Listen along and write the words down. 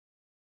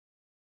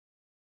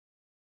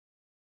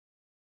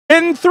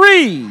In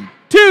 3,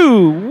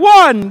 2,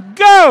 1,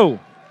 go!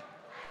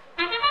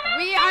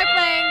 We are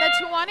playing the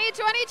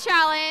 2020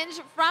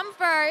 Challenge from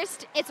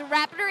FIRST. It's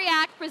Rapid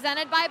React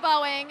presented by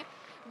Boeing.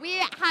 We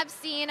have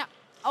seen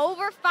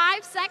over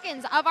 5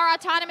 seconds of our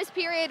autonomous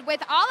period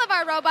with all of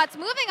our robots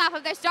moving off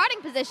of their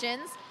starting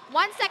positions.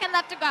 1 second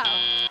left to go.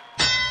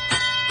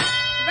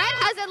 Red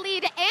has a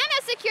lead and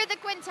has secured the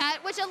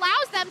quintet, which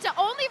allows them to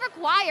only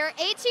require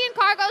 18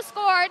 cargo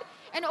scored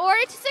in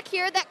order to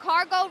secure that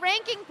cargo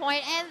ranking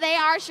point, and they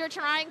are sure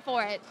trying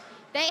for it.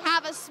 They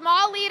have a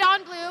small lead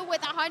on blue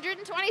with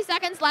 120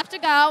 seconds left to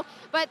go,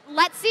 but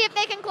let's see if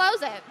they can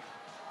close it.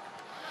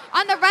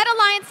 On the Red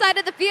Alliance side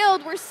of the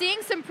field, we're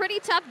seeing some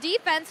pretty tough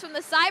defense from the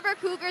Cyber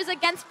Cougars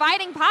against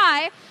Fighting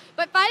Pie,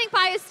 but Fighting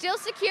Pie is still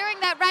securing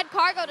that red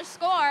cargo to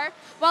score,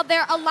 while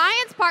their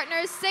Alliance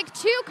partners sig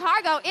 2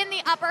 cargo in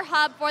the upper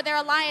hub for their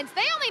Alliance.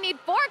 They only need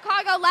 4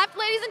 cargo left,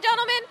 ladies and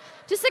gentlemen,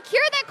 to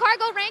secure that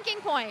cargo ranking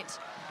point.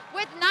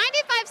 With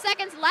 95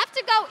 seconds left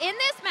to go in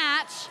this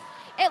match,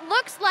 it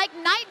looks like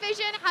Night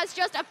Vision has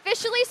just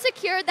officially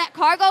secured that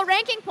cargo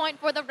ranking point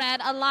for the Red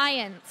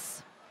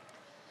Alliance.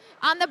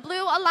 On the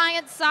Blue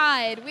Alliance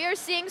side, we are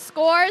seeing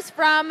scores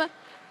from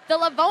the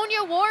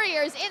Livonia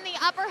Warriors in the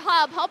upper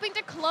hub, hoping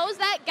to close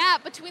that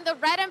gap between the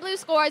red and blue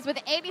scores with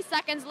 80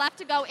 seconds left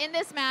to go in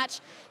this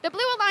match. The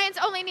Blue Alliance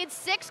only needs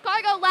 6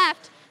 cargo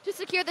left to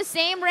secure the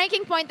same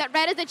ranking point that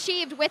Red has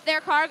achieved with their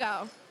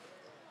cargo.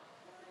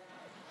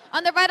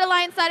 On the Red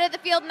Alliance side of the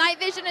field, Night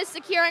Vision is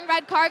securing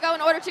red cargo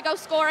in order to go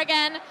score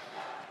again,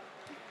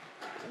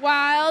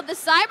 while the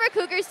Cyber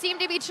Cougars seem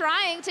to be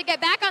trying to get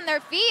back on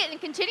their feet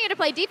and continue to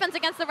play defense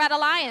against the Red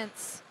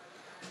Alliance.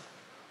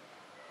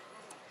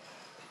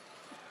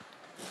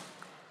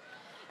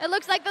 It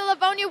looks like the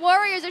Livonia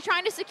Warriors are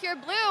trying to secure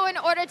blue in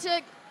order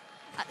to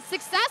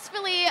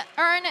successfully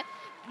earn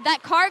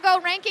that cargo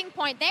ranking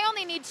point. They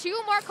only need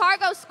 2 more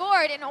cargo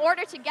scored in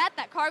order to get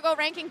that cargo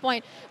ranking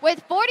point.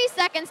 With 40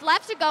 seconds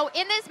left to go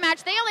in this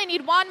match, they only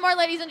need 1 more,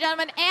 ladies and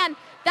gentlemen, and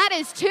that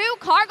is 2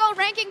 cargo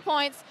ranking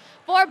points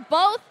for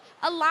both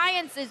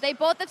alliances. They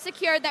both have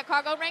secured that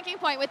cargo ranking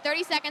point with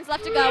 30 seconds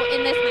left to go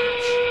in this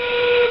match.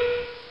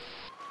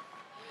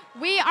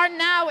 We are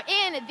now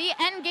in the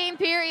end game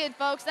period,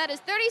 folks. That is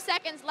 30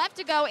 seconds left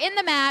to go in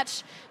the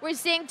match. We're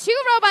seeing 2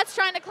 robots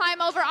trying to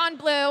climb over on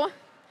blue.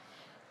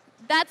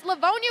 That's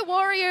Livonia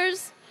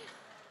Warriors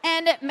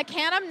and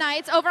Macomb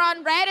Knights. Over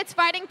on red, it's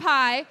Fighting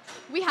Pie.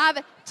 We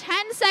have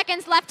 10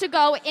 seconds left to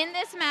go in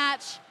this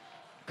match.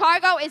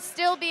 Cargo is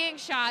still being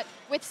shot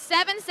with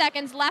 7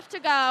 seconds left to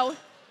go.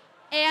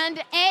 And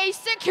a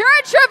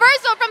secured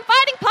traversal from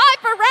Fighting Pie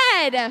for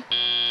red.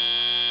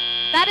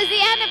 That is the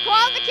end of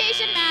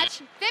qualification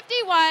match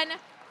 51.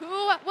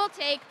 Who will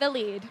take the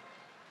lead?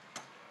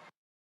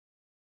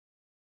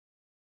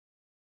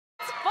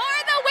 For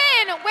the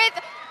win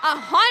with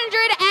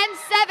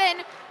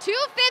 107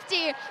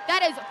 250.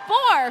 That is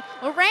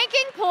 4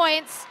 ranking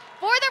points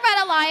for the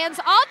Red Alliance.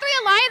 All 3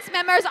 Alliance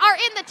members are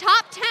in the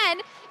top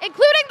 10,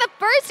 including the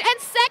first and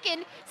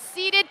second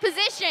seeded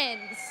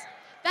positions.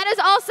 That is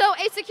also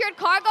a secured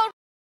cargo